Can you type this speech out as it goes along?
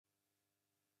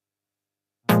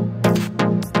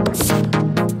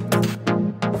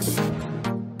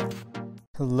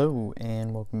Hello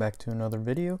and welcome back to another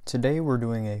video. Today we're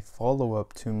doing a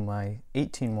follow-up to my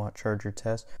 18-watt charger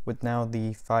test with now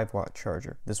the 5-watt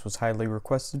charger. This was highly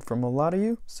requested from a lot of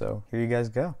you, so here you guys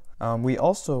go. We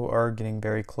also are getting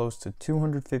very close to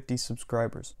 250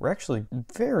 subscribers. We're actually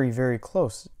very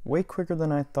close, way quicker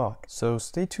than I thought. So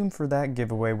stay tuned for that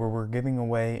giveaway where we're giving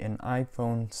away an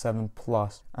iPhone 7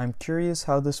 Plus. I'm curious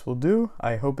how this will do.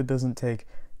 I hope it doesn't take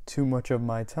too much of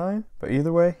my time, but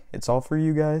either way, it's all for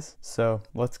you guys, so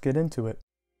let's get into it.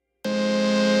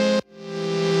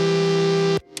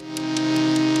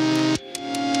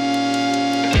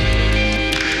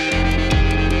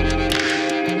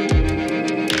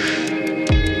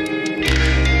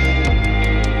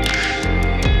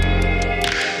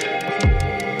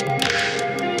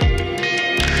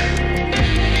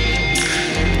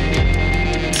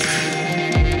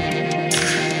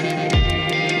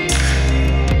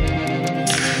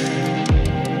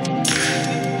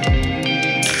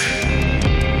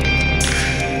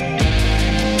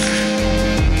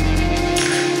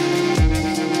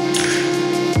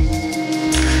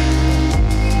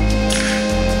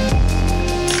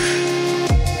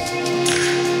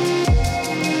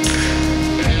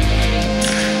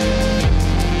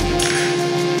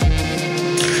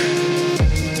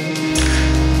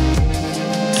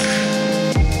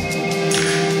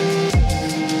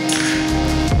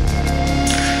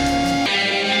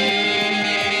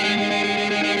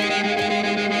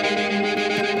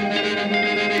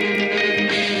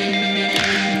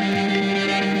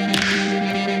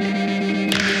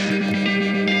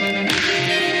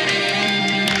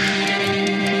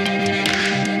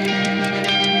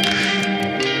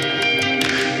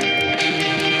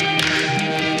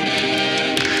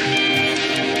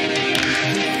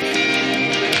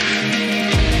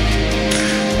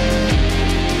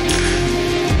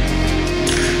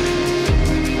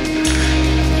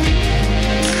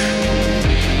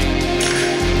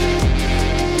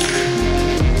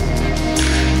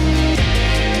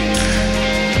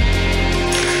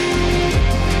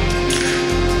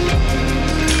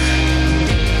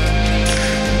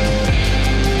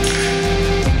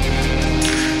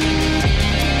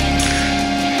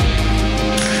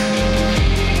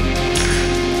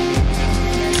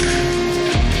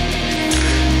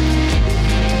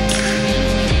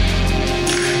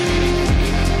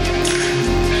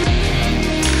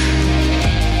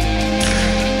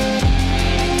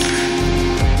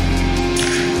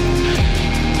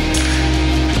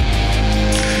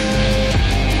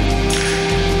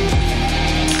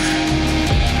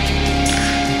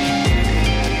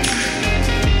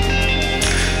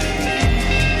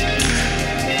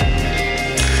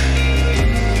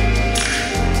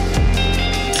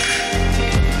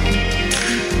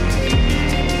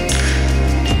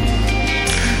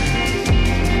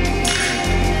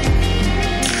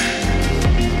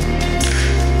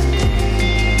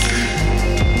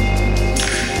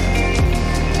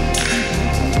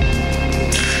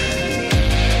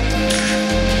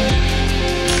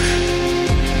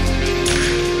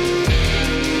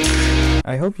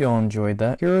 I hope you all enjoyed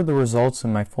that. Here are the results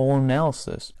in my full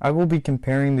analysis. I will be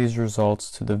comparing these results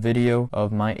to the video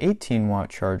of my 18-watt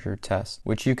charger test,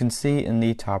 which you can see in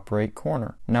the top right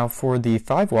corner. Now for the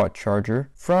 5-watt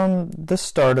charger, from the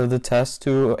start of the test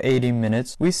to 80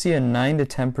 minutes, we see a 9 to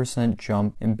 10%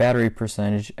 jump in battery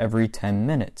percentage every 10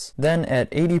 minutes. Then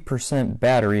at 80%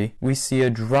 battery, we see a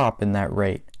drop in that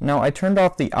rate. Now I turned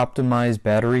off the optimized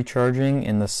battery charging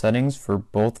in the settings for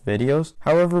both videos.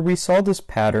 However, we saw this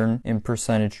pattern in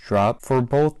percentage drop for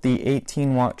both the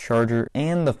 18-watt charger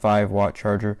and the 5-watt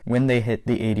charger when they hit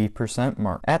the 80%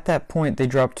 mark. At that point, they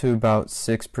dropped to about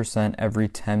 6% every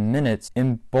 10 minutes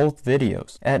in both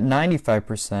videos. At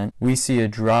 95%, we see a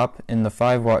drop in the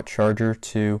 5-watt charger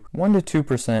to 1 to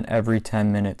 2% every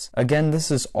 10 minutes. Again,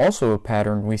 this is also a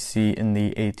pattern we see in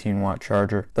the 18-watt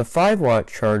charger. The 5-watt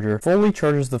charger fully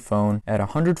charges the phone at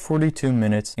 142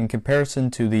 minutes in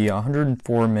comparison to the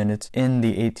 104 minutes in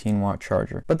the 18-watt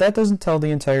charger. But that doesn't tell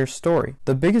the entire story.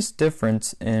 The biggest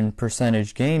difference in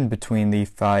percentage gain between the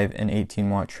 5 and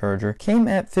 18-watt charger came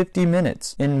at 50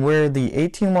 minutes, in where the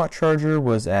 18-watt charger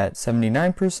was at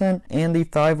 79% and the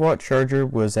 5-watt charger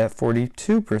was at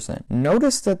 42%.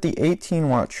 Notice that the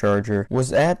 18-watt charger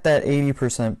was at that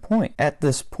 80% point. At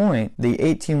this point, the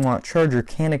 18-watt charger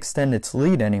can't extend its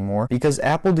lead anymore because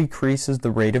Apple decreases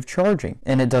the rate of charging,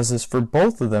 and it does this for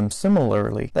both of them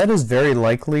similarly. That is very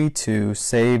likely to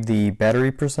save the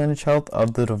battery percentage health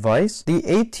of the device, the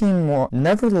 18 watt,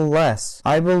 nevertheless,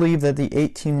 I believe that the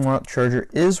 18 watt charger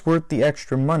is worth the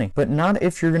extra money, but not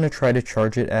if you're going to try to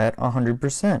charge it at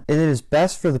 100%. It is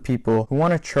best for the people who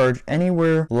want to charge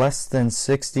anywhere less than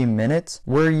 60 minutes,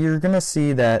 where you're going to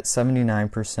see that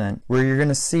 79%, where you're going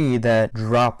to see that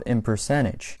drop in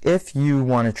percentage. If you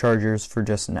want to charge yours for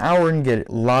just an hour and get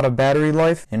a lot of battery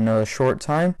life in a short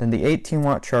time, then the 18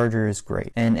 watt charger is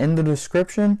great. And in the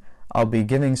description, I'll be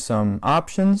giving some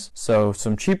options, so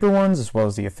some cheaper ones as well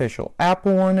as the official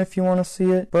Apple one if you want to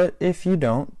see it, but if you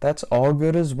don't, that's all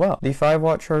good as well. The 5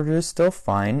 watt charger is still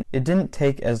fine. It didn't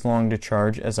take as long to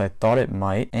charge as I thought it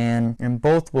might, and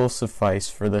both will suffice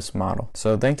for this model.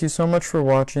 So thank you so much for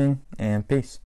watching, and peace.